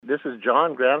This is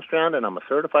John Gramstrand, and I'm a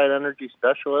certified energy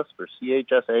specialist for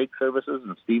CHS Ag Services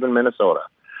in Stephen, Minnesota.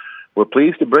 We're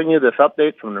pleased to bring you this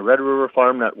update from the Red River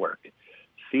Farm Network.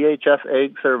 CHS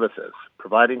Ag Services,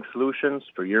 providing solutions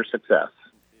for your success.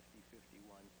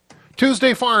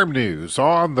 Tuesday Farm News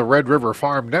on the Red River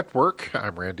Farm Network.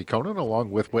 I'm Randy Conan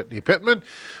along with Whitney Pittman.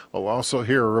 We'll also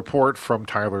hear a report from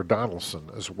Tyler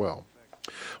Donaldson as well.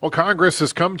 Well, Congress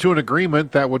has come to an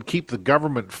agreement that would keep the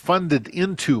government funded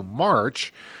into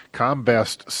March.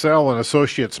 Combest Sell and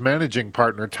Associates managing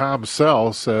partner Tom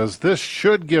Sell says this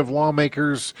should give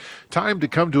lawmakers time to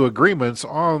come to agreements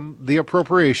on the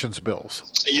appropriations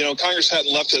bills. You know, Congress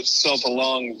hadn't left itself a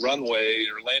long runway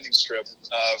or landing strip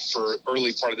for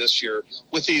early part of this year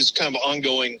with these kind of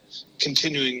ongoing,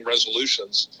 continuing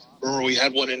resolutions. Remember, we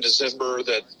had one in December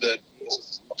that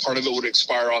part of it would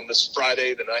expire on this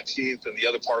Friday, the 19th, and the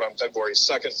other part on February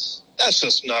 2nd. That's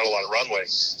just not a lot of runway.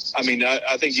 I mean,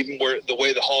 I think even the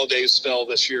way the holidays fell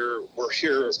this year, we're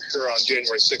here on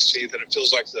January 16th, and it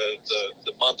feels like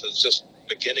the month is just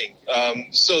beginning.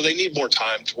 So they need more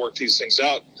time to work these things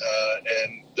out,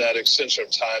 and that extension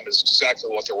of time is exactly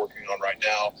what they're working on right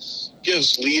now.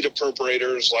 Gives lead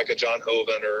appropriators like a John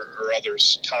Hoven or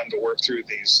others time to work through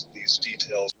these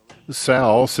details.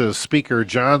 Sal says Speaker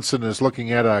Johnson is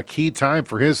looking at a key time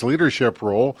for his leadership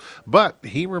role, but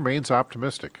he remains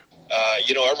optimistic.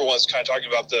 Everyone's kind of talking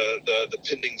about the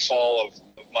pending fall of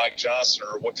Mike Johnson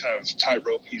or what kind of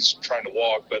tightrope he's trying to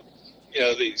walk. But,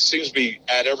 he seems to be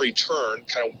at every turn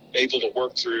kind of able to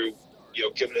work through,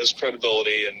 given his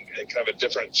credibility and kind of a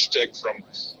different shtick from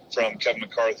Kevin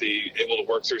McCarthy, able to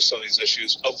work through some of these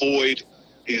issues, avoid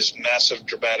these massive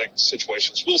dramatic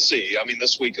situations. We'll see. I mean,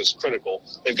 this week is critical.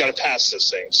 They've got to pass this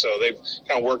thing. So they've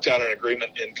kind of worked out an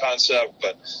agreement in concept,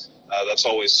 but that's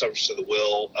always subject to the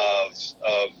will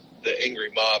of the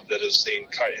angry mob that is the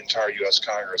entire U.S.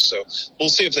 Congress. So we'll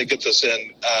see if they get this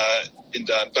in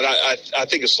done. But I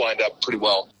think it's lined up pretty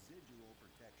well.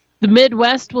 The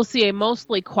Midwest will see a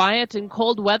mostly quiet and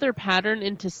cold weather pattern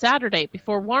into Saturday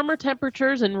before warmer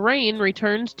temperatures and rain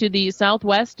returns to the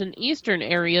southwest and eastern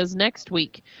areas next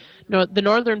week. The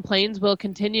northern plains will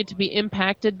continue to be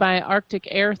impacted by Arctic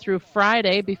air through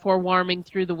Friday before warming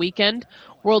through the weekend.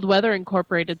 World Weather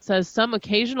Incorporated says some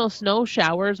occasional snow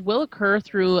showers will occur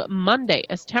through Monday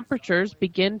as temperatures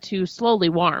begin to slowly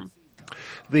warm.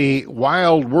 The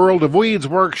Wild World of Weeds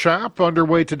workshop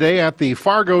underway today at the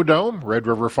Fargo Dome. Red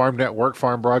River Farm Network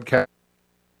Farm Broadcast.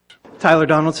 Tyler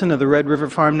Donaldson of the Red River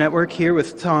Farm Network here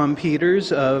with Tom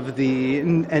Peters of the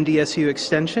NDSU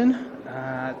Extension.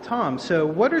 Tom, so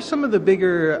what are some of the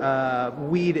bigger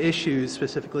weed issues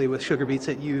specifically with sugar beets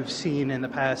that you've seen in the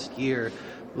past year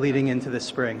leading into the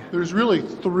spring? There's really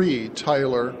three,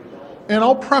 Tyler, and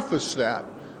I'll preface that.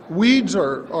 Weeds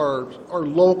are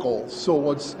local, so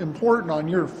what's important on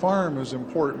your farm is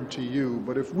important to you.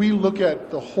 But if we look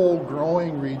at the whole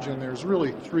growing region, there's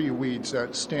really three weeds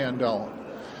that stand out.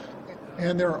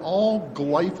 And they're all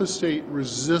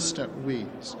glyphosate-resistant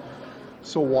weeds.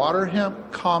 So water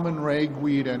hemp, common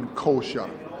ragweed, and kochia.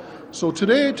 So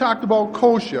today I talked about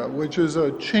kochia, which is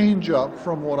a change up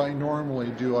from what I normally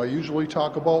do. I usually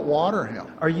talk about water hemp.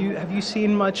 Have you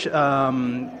seen much,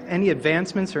 any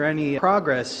advancements or any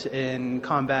progress in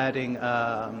combating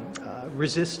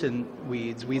resistant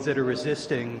weeds that are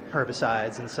resisting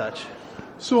herbicides and such?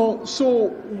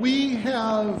 So we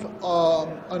have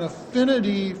an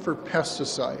affinity for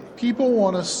pesticide. People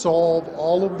want to solve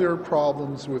all of their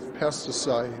problems with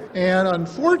pesticide. And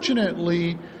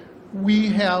unfortunately, we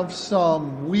have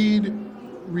some weed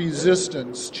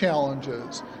resistance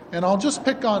challenges. And I'll just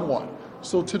pick on one.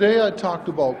 So today I talked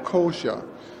about kochia.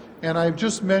 And I've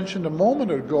just mentioned a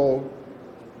moment ago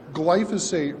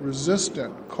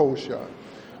glyphosate-resistant kochia.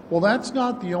 Well, that's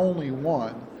not the only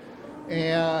one.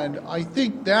 And I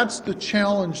think that's the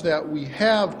challenge that we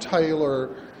have,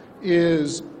 Tyler,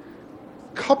 is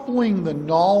coupling the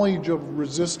knowledge of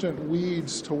resistant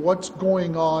weeds to what's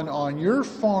going on your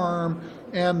farm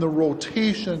and the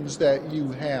rotations that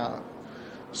you have.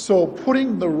 So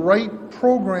putting the right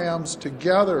programs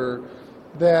together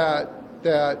that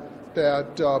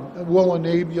will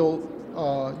enable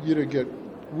you to get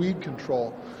weed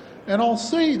control. And I'll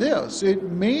say this, it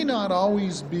may not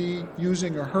always be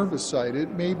using a herbicide, it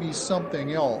may be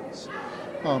something else.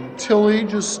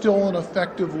 Tillage is still an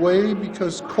effective way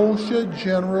because kochia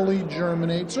generally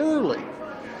germinates early.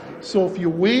 So if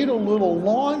you wait a little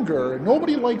longer,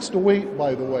 nobody likes to wait,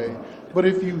 by the way, but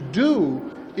if you do,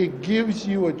 it gives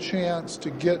you a chance to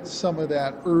get some of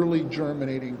that early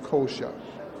germinating kochia.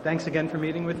 Thanks again for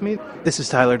meeting with me. This is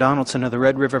Tyler Donaldson of the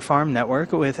Red River Farm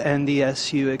Network with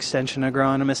NDSU Extension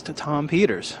agronomist Tom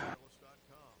Peters.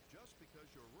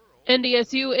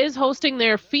 NDSU is hosting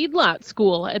their feedlot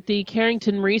school at the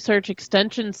Carrington Research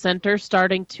Extension Center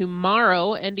starting tomorrow.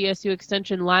 NDSU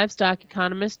Extension livestock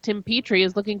economist Tim Petrie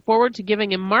is looking forward to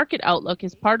giving a market outlook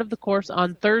as part of the course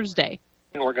on Thursday.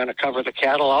 We're going to cover the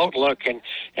cattle outlook,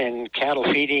 and cattle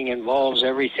feeding involves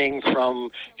everything from,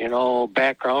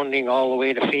 backgrounding all the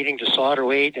way to feeding to slaughter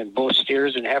weight, and both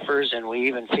steers and heifers, and we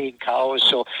even feed cows.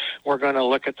 So we're going to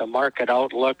look at the market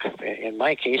outlook, in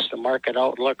my case, the market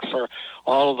outlook for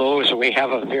all of those. We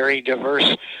have a very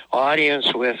diverse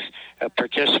audience with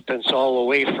participants all the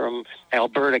way from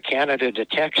Alberta, Canada to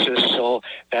Texas, so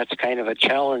that's kind of a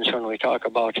challenge when we talk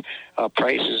about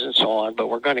prices and so on. But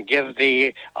we're going to give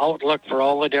the outlook for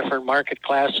all the different market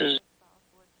classes.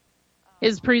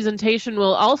 His presentation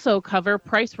will also cover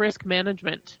price risk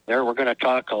management. There we're going to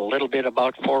talk a little bit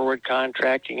about forward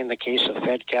contracting in the case of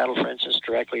fed cattle, for instance,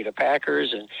 directly to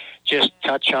packers, and just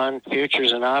touch on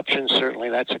futures and options. Certainly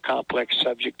that's a complex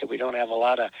subject that we don't have a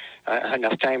lot of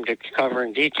enough time to cover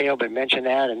in detail, but mention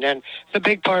that. And then the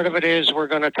big part of it is we're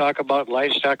going to talk about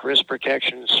livestock risk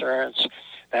protection insurance.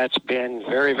 That's been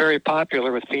very, very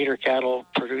popular with feeder cattle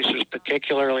producers,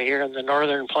 particularly here in the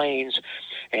northern plains.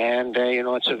 And,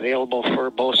 it's available for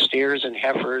both steers and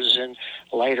heifers and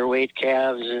lighter weight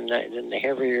calves and the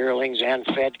heavier yearlings and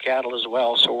fed cattle as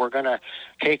well. So we're going to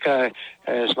take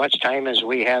as much time as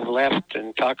we have left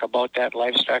and talk about that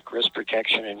livestock risk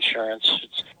protection insurance.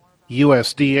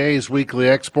 USDA's weekly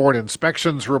export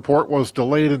inspections report was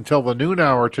delayed until the noon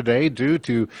hour today due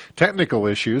to technical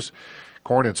issues.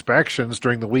 Corn inspections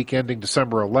during the week ending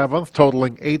December 11th,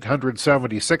 totaling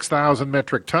 876,000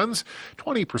 metric tons,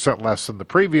 20% less than the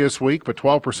previous week, but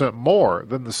 12% more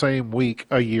than the same week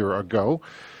a year ago.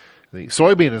 The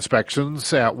soybean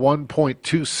inspections at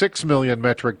 1.26 million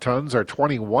metric tons are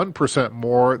 21%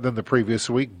 more than the previous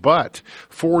week, but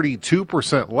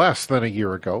 42% less than a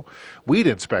year ago. Wheat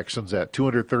inspections at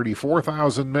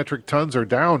 234,000 metric tons are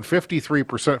down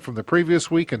 53% from the previous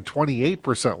week and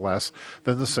 28% less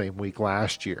than the same week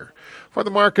last year. For the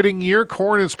marketing year,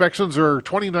 corn inspections are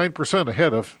 29%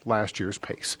 ahead of last year's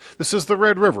pace. This is the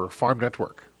Red River Farm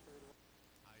Network.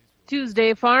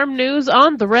 Tuesday Farm News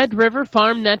on the Red River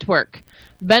Farm Network.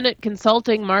 Bennett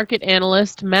Consulting market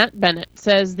analyst Matt Bennett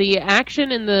says the action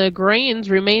in the grains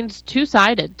remains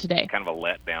two-sided today. Kind of a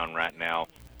letdown right now.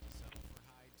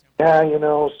 Yeah,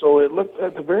 so it looked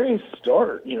at the very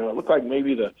start, it looked like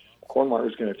maybe the corn market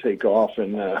was going to take off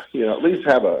and, at least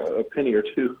have a penny or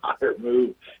two higher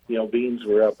move. Beans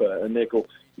were up a nickel,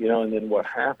 and then what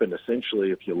happened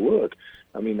essentially, if you look,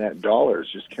 that dollar is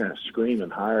just kind of screaming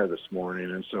higher this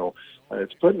morning. And so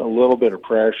it's putting a little bit of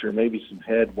pressure, maybe some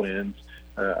headwinds.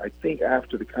 I think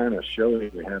after the kind of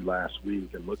showing we had last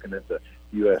week and looking at the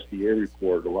USDA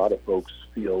report, a lot of folks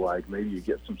feel like maybe you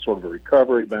get some sort of a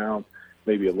recovery bounce,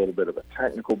 maybe a little bit of a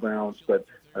technical bounce. But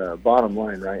bottom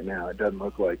line right now, it doesn't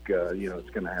look like, it's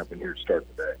going to happen here to start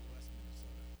the day.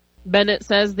 Bennett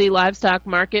says the livestock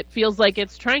market feels like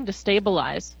it's trying to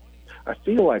stabilize. I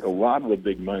feel like a lot of the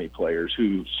big money players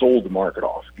who sold the market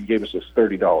off, gave us this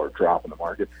 $30 drop in the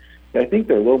market, I think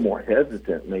they're a little more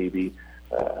hesitant maybe,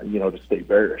 to stay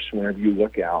bearish. Whenever you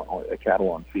look out at cattle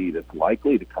on feed, it's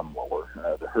likely to come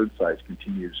lower. The herd size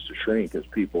continues to shrink as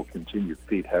people continue to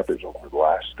feed heifers over the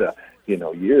last,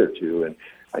 year or two. And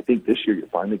I think this year you're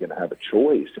finally going to have a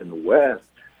choice in the West.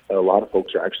 A lot of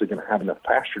folks are actually going to have enough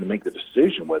pasture to make the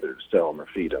decision whether to sell them or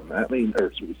feed them. That means,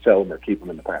 or sell them or keep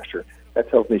them in the pasture. That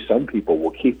tells me some people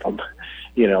will keep them,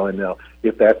 and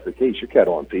if that's the case, your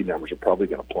cattle on feed numbers are probably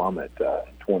going to plummet in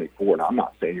 24. Now, I'm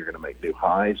not saying you're going to make new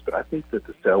highs, but I think that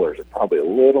the sellers are probably a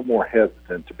little more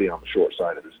hesitant to be on the short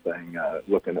side of this thing,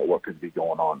 looking at what could be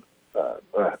going on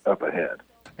up ahead.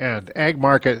 And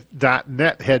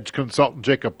agmarket.net hedge consultant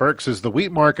Jacob Burke says the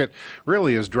wheat market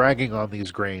really is dragging on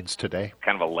these grains today.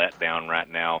 Kind of a letdown right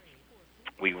now.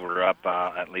 We were up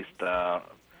at least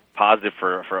positive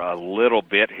for a little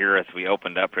bit here as we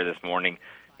opened up here this morning,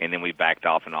 and then we backed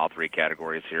off in all three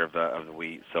categories here of the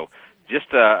wheat. So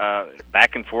just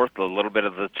back and forth, a little bit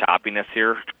of the choppiness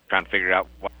here, trying to figure out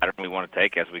what pattern we want to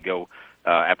take as we go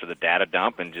after the data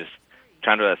dump, and just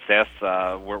trying to assess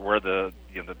where the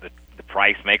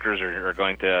price makers are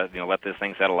going to let this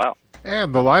thing settle out.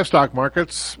 And the livestock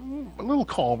market's a little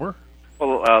calmer.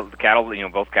 Well, the cattle,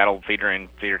 both cattle, feeder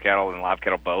cattle and live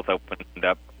cattle both opened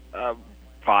up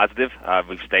positive.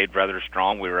 We've stayed rather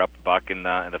strong. We were up a buck in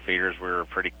the feeders. We were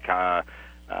pretty calm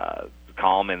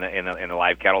in the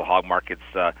live cattle. Hog markets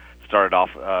started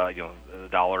off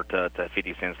 $1 to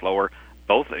 50 cents lower.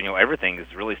 Both, everything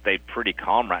has really stayed pretty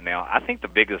calm right now. I think the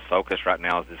biggest focus right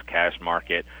now is this cash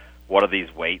market. What are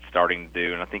these weights starting to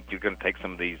do? And I think you're going to take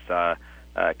some of these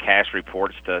cash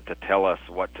reports to tell us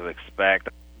what to expect.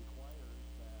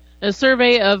 A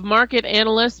survey of market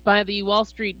analysts by the Wall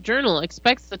Street Journal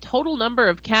expects the total number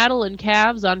of cattle and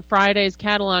calves on Friday's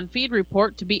Cattle on Feed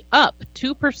report to be up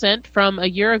 2% from a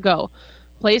year ago.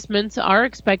 Placements are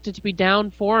expected to be down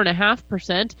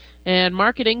 4.5%, and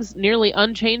marketing's nearly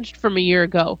unchanged from a year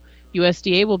ago.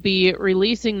 USDA will be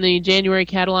releasing the January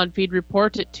Cattle on Feed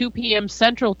report at 2 p.m.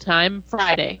 Central Time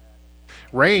Friday.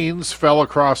 Rains fell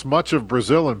across much of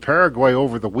Brazil and Paraguay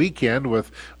over the weekend,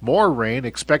 with more rain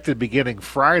expected beginning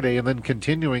Friday and then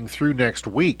continuing through next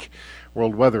week.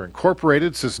 World Weather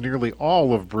Incorporated says nearly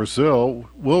all of Brazil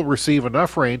will receive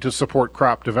enough rain to support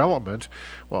crop development,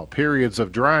 while periods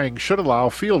of drying should allow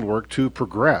fieldwork to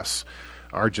progress.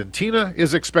 Argentina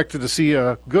is expected to see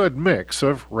a good mix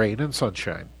of rain and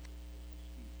sunshine.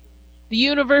 The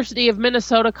University of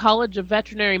Minnesota College of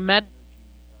Veterinary Medicine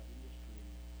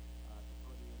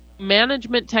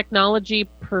Management Technology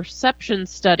Perception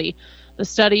Study. The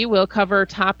study will cover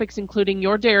topics including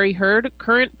your dairy herd,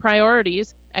 current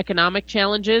priorities, economic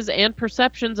challenges, and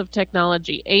perceptions of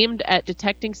technology aimed at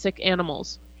detecting sick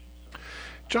animals.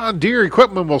 John Deere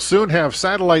equipment will soon have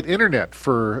satellite internet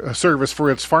for service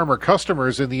for its farmer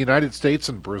customers in the United States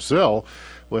and Brazil.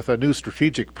 With a new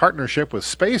strategic partnership with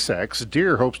SpaceX,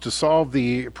 Deere hopes to solve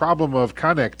the problem of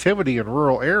connectivity in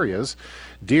rural areas.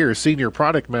 Deere Senior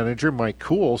Product Manager Mike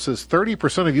Kuhl says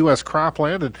 30% of U.S.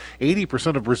 cropland and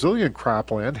 80% of Brazilian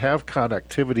cropland have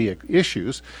connectivity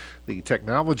issues. The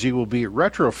technology will be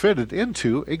retrofitted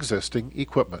into existing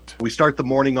equipment. We start the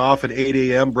morning off at 8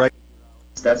 a.m. bright.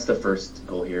 That's the first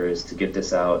goal here, is to get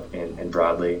this out and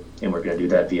broadly, and we're going to do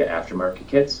that via aftermarket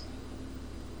kits.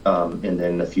 And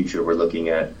then in the future, we're looking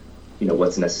at,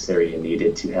 what's necessary and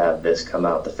needed to have this come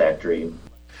out the factory.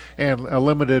 And a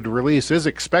limited release is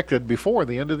expected before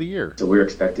the end of the year. So we're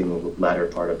expecting the latter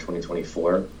part of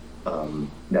 2024.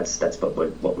 That's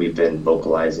what we've been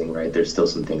vocalizing, right? There's still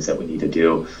some things that we need to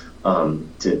do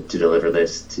to deliver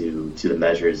this to the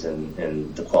measures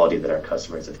and the quality that our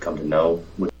customers have come to know.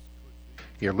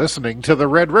 You're listening to the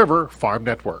Red River Farm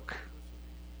Network.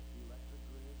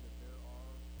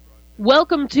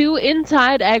 Welcome to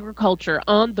Inside Agriculture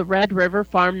on the Red River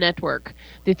Farm Network.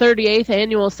 The 38th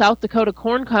Annual South Dakota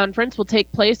Corn Conference will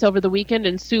take place over the weekend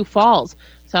in Sioux Falls.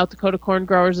 South Dakota Corn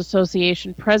Growers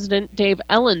Association President Dave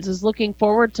Ellens is looking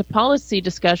forward to policy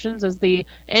discussions as the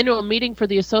annual meeting for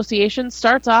the association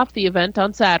starts off the event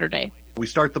on Saturday. We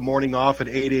start the morning off at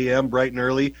 8 a.m. bright and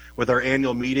early with our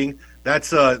annual meeting.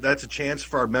 That's a chance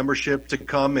for our membership to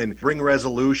come and bring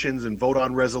resolutions and vote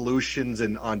on resolutions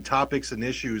and on topics and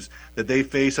issues that they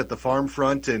face at the farm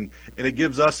front, and it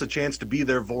gives us a chance to be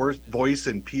their voice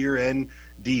and peer and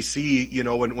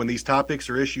DC. When these topics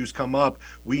or issues come up,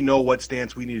 we know what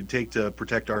stance we need to take to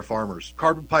protect our farmers.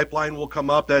 Carbon pipeline will come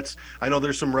up. I know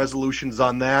there's some resolutions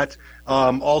on that.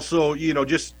 Also,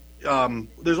 there's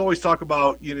always talk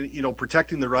about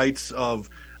protecting the rights of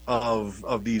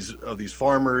these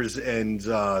farmers and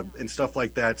stuff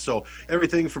like that. So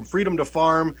everything from freedom to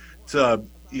farm to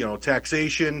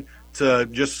taxation to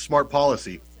just smart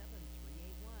policy.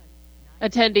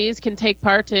 Attendees can take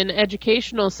part in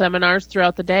educational seminars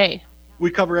throughout the day. We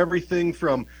cover everything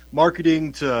from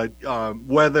marketing to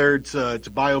weather to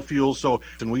biofuels. So,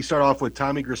 and we start off with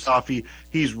Tommy Grisafi.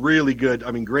 He's really good.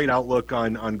 Great outlook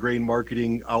on grain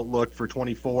marketing outlook for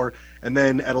 24. And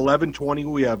then at 11:20,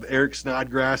 we have Eric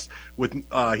Snodgrass with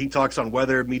he talks on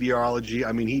weather meteorology.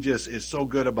 He just is so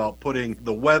good about putting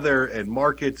the weather and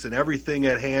markets and everything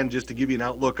at hand just to give you an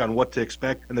outlook on what to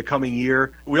expect in the coming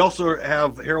year. We also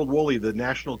have Harold Woolley, the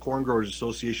National Corn Growers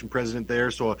Association president there.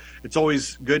 So it's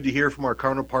always good to hear from our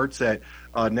counterparts at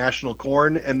National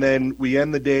Corn. And then we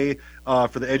end the day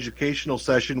for the educational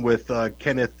session with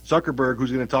Kenneth Zuckerberg,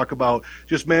 who's going to talk about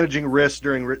just managing risk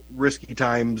during risky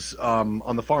times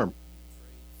on the farm.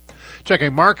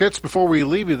 Checking markets before we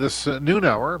leave you this noon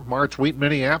hour. March wheat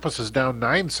Minneapolis is down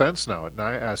 9 cents now at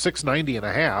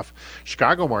 $6.90.5.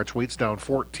 Chicago March wheat's down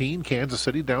 14. Kansas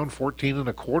City down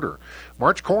 14.25.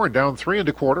 March corn down 3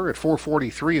 1/4 at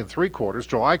 4.43 3/4.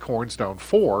 July corn's down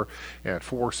 4 at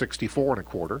 4.64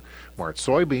 1/4. March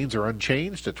soybeans are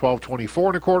unchanged at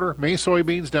 12.24 1/4. May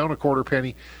soybeans down 1/4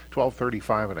 penny,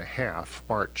 12.35 1/2.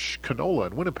 March canola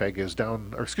in Winnipeg is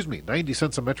down, 90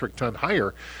 cents a metric ton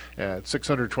higher at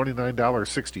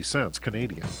 $629.60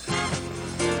 Canadian.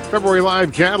 February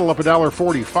live cattle up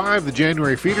 $1.45. The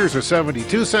January feeders are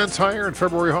 72 cents higher, and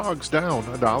February hogs down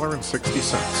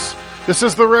 $1.60. This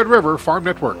is the Red River Farm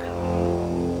Network.